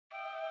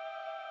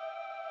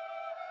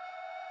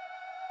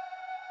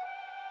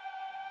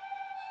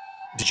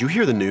Did you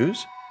hear the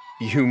news?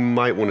 You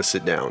might want to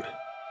sit down.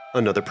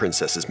 Another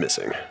princess is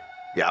missing.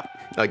 Yeah,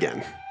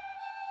 again.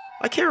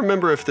 I can't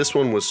remember if this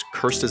one was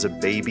cursed as a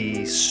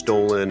baby,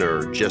 stolen,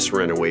 or just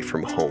ran away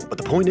from home, but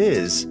the point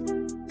is,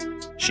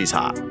 she's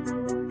hot.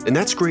 And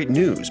that's great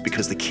news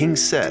because the king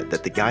said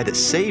that the guy that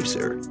saves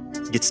her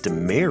gets to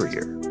marry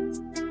her.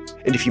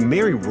 And if you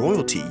marry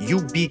royalty,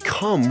 you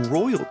become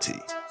royalty.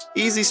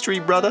 Easy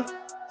Street, brother.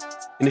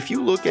 And if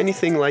you look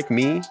anything like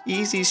me,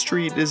 Easy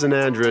Street is an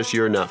address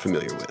you're not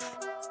familiar with.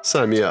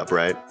 Sign me up,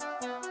 right?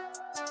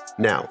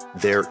 Now,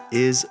 there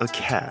is a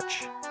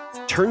catch.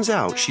 Turns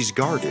out she's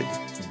guarded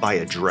by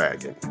a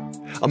dragon.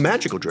 A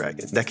magical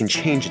dragon that can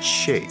change its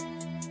shape.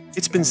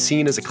 It's been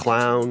seen as a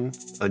clown,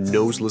 a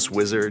noseless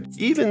wizard,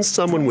 even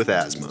someone with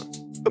asthma.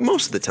 But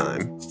most of the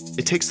time,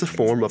 it takes the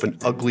form of an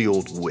ugly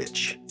old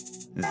witch.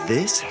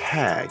 This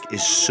hag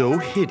is so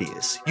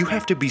hideous, you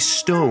have to be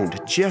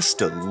stoned just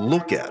to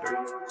look at her.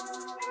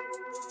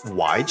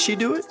 Why'd she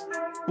do it?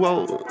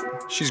 Well,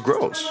 she's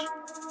gross.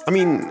 I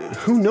mean,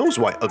 who knows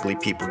why ugly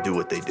people do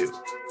what they do?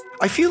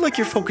 I feel like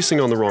you're focusing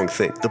on the wrong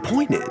thing. The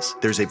point is,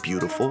 there's a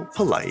beautiful,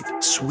 polite,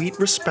 sweet,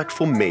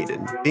 respectful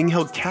maiden being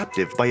held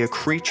captive by a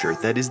creature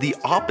that is the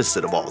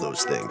opposite of all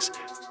those things,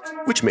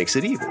 which makes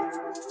it evil.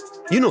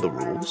 You know the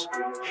rules.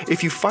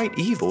 If you fight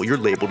evil, you're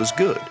labeled as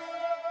good.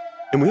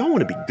 And we all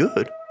want to be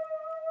good,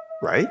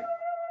 right?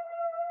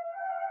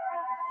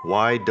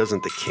 Why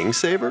doesn't the king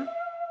save her?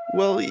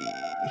 Well,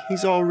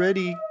 he's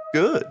already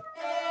good.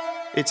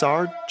 It's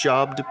our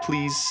job to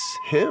please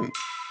him.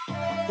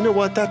 You know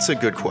what? That's a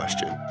good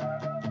question.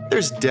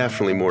 There's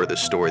definitely more to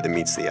this story than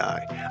meets the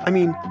eye. I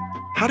mean,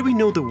 how do we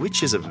know the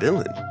witch is a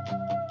villain?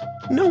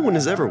 No one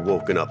has ever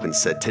woken up and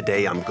said,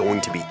 "Today I'm going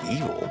to be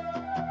evil."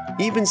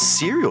 Even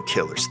serial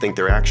killers think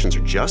their actions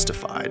are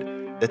justified,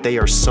 that they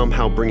are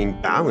somehow bringing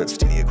balance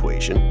to the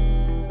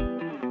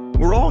equation.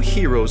 We're all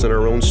heroes in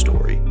our own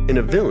story and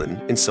a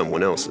villain in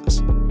someone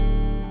else's.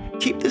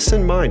 Keep this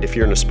in mind if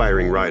you're an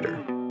aspiring writer.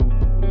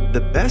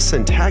 The best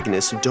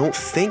antagonists don't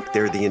think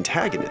they're the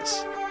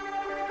antagonists.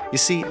 You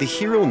see, the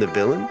hero and the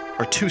villain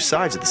are two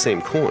sides of the same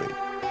coin.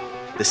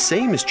 The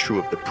same is true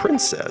of the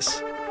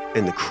princess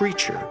and the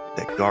creature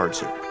that guards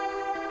her.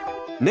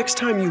 Next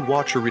time you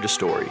watch or read a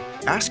story,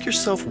 ask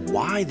yourself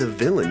why the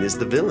villain is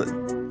the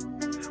villain.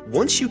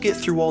 Once you get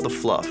through all the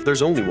fluff,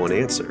 there's only one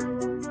answer.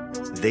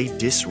 They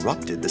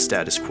disrupted the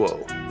status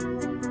quo.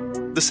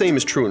 The same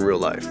is true in real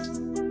life.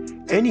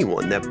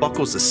 Anyone that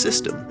buckles the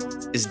system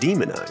is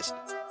demonized.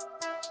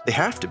 They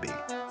have to be.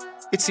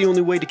 It's the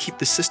only way to keep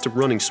the system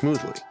running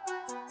smoothly.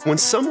 When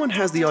someone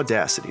has the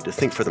audacity to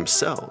think for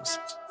themselves,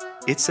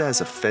 it's as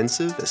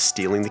offensive as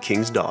stealing the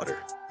king's daughter.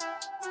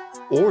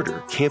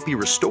 Order can't be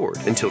restored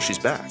until she's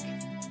back,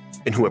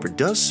 and whoever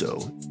does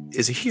so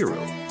is a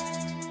hero.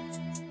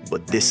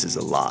 But this is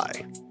a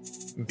lie.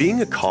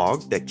 Being a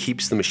cog that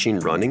keeps the machine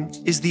running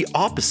is the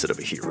opposite of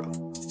a hero.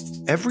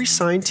 Every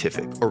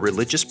scientific or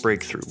religious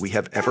breakthrough we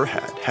have ever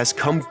had has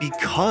come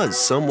because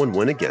someone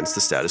went against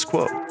the status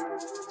quo.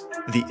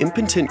 The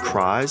impotent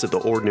cries of the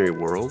ordinary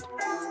world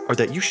are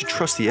that you should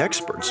trust the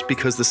experts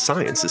because the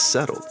science is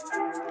settled,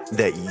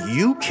 that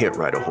you can't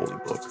write a holy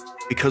book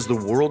because the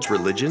world's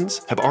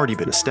religions have already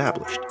been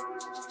established.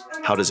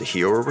 How does a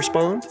hero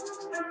respond?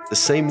 The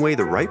same way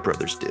the Wright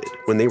brothers did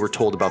when they were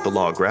told about the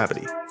law of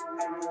gravity.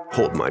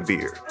 Hold my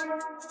beer.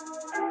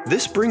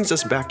 This brings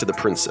us back to the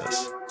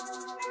princess.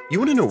 You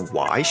want to know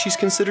why she's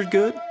considered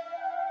good?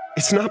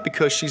 It's not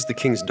because she's the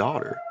king's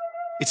daughter.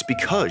 It's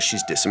because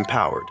she's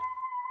disempowered.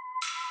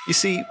 You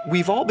see,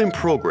 we've all been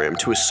programmed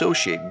to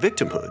associate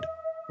victimhood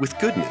with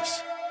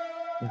goodness.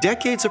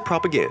 Decades of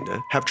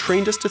propaganda have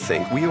trained us to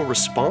think we are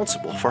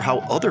responsible for how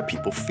other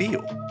people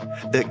feel,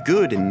 that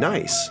good and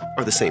nice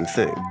are the same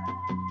thing.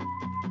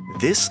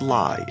 This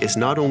lie is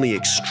not only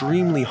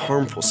extremely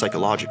harmful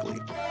psychologically,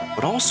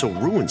 but also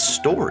ruins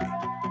story.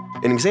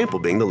 An example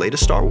being the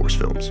latest Star Wars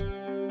films.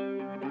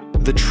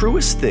 The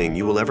truest thing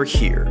you will ever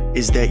hear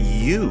is that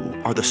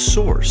you are the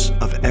source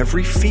of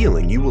every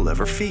feeling you will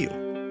ever feel.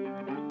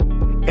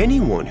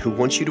 Anyone who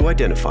wants you to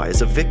identify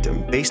as a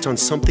victim based on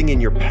something in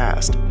your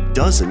past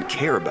doesn't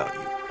care about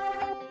you.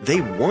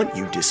 They want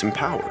you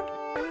disempowered.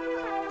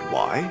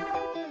 Why?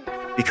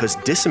 Because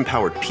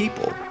disempowered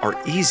people are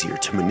easier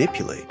to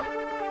manipulate.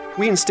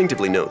 We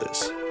instinctively know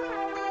this.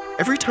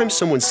 Every time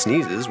someone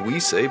sneezes, we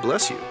say,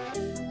 "Bless you."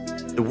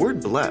 The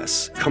word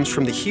bless comes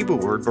from the Hebrew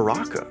word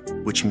baraka,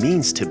 which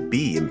means to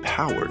be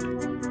empowered.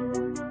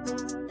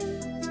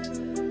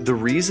 The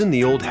reason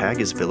the old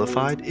hag is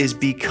vilified is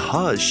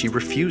because she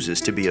refuses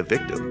to be a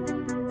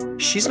victim.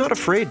 She's not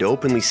afraid to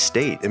openly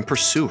state and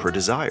pursue her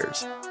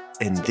desires,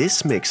 and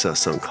this makes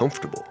us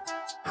uncomfortable.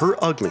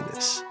 Her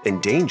ugliness and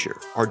danger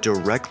are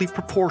directly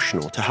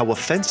proportional to how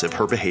offensive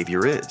her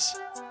behavior is.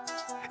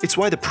 It's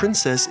why the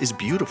princess is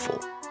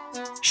beautiful.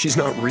 She's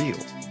not real.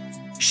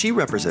 She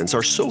represents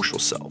our social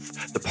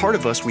self, the part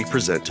of us we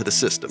present to the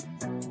system.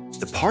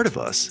 The part of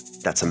us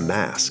that's a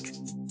mask.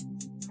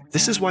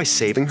 This is why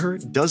saving her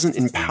doesn't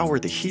empower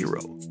the hero.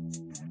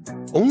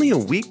 Only a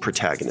weak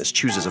protagonist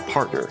chooses a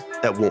partner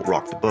that won't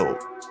rock the boat.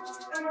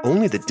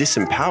 Only the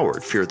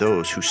disempowered fear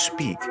those who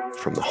speak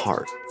from the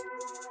heart.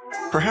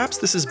 Perhaps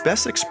this is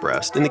best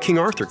expressed in the King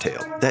Arthur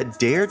tale that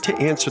dared to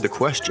answer the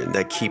question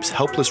that keeps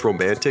helpless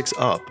romantics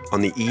up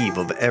on the eve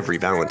of every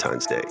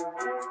Valentine's Day.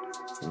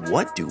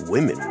 What do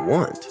women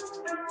want?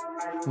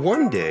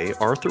 One day,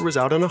 Arthur was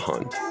out on a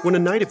hunt when a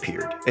knight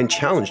appeared and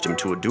challenged him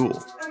to a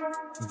duel.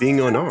 Being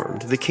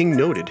unarmed, the king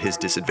noted his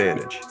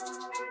disadvantage.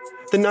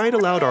 The knight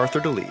allowed Arthur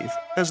to leave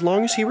as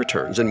long as he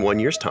returns in 1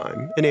 year's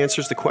time and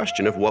answers the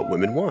question of what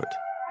women want.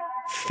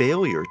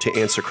 Failure to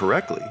answer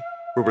correctly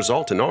will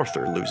result in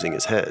Arthur losing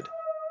his head.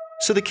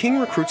 So the king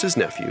recruits his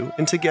nephew,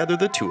 and together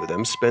the two of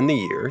them spend the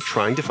year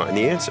trying to find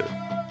the answer.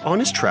 On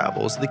his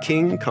travels, the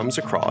king comes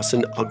across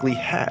an ugly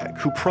hag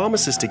who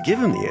promises to give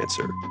him the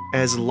answer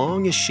as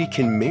long as she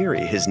can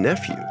marry his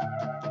nephew.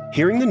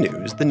 Hearing the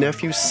news, the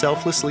nephew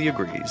selflessly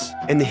agrees,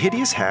 and the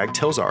hideous hag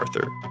tells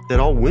Arthur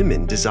that all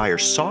women desire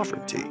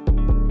sovereignty.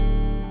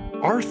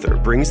 Arthur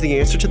brings the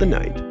answer to the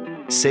knight,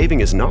 saving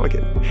his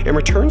noggin, and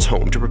returns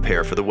home to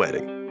prepare for the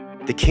wedding.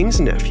 The king's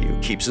nephew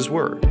keeps his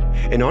word,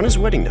 and on his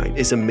wedding night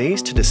is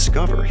amazed to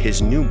discover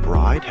his new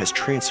bride has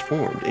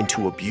transformed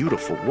into a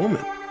beautiful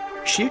woman.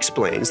 She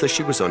explains that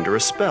she was under a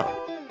spell,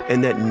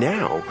 and that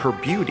now her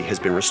beauty has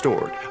been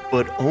restored,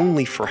 but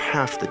only for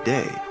half the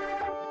day.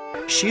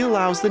 She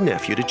allows the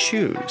nephew to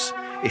choose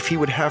if he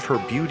would have her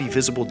beauty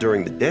visible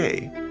during the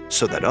day,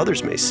 so that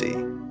others may see,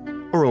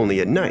 or only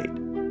at night,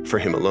 for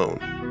him alone.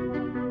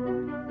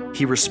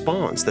 He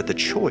responds that the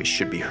choice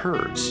should be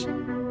hers.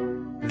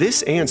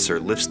 This answer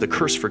lifts the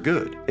curse for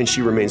good, and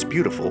she remains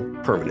beautiful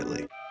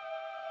permanently.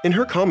 In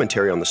her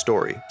commentary on the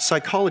story,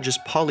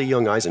 psychologist Polly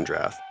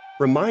Young-Eisendrath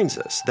reminds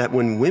us that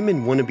when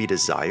women want to be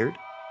desired,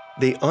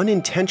 they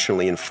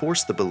unintentionally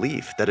enforce the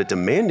belief that a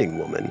demanding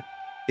woman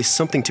is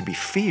something to be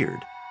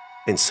feared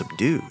and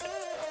subdued.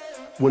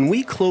 When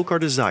we cloak our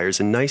desires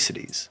in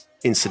niceties,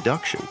 in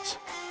seductions,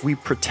 we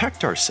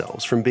protect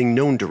ourselves from being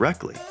known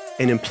directly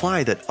and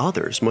imply that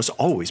others must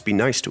always be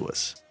nice to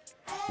us.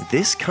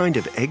 This kind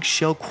of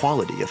eggshell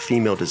quality of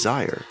female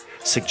desire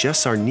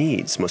suggests our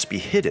needs must be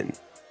hidden,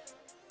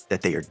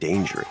 that they are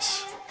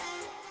dangerous.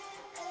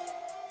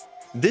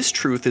 This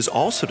truth is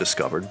also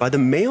discovered by the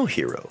male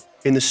hero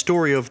in the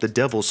story of the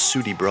devil's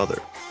sooty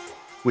brother,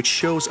 which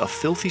shows a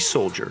filthy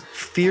soldier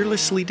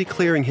fearlessly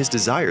declaring his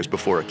desires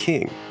before a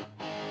king,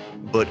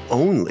 but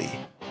only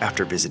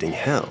after visiting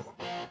hell.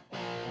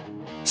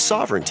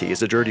 Sovereignty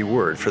is a dirty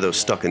word for those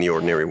stuck in the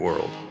ordinary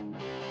world.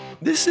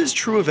 This is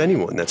true of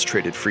anyone that's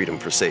traded freedom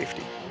for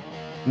safety.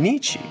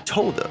 Nietzsche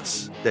told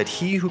us that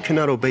he who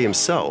cannot obey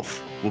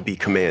himself will be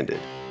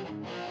commanded.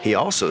 He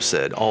also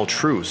said all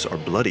truths are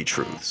bloody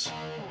truths.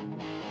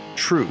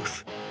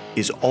 Truth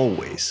is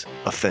always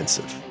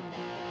offensive.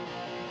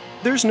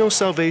 There's no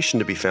salvation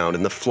to be found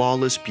in the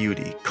flawless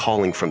beauty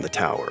calling from the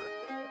tower.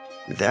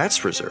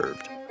 That's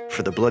reserved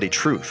for the bloody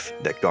truth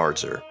that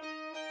guards her.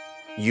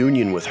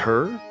 Union with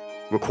her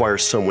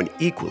requires someone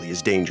equally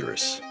as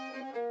dangerous.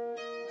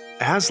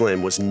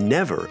 Aslan was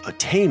never a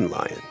tame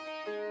lion,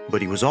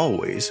 but he was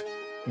always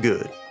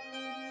good.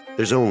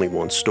 There's only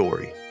one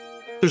story.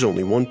 There's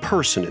only one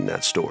person in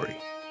that story,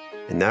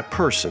 and that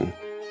person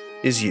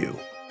is you.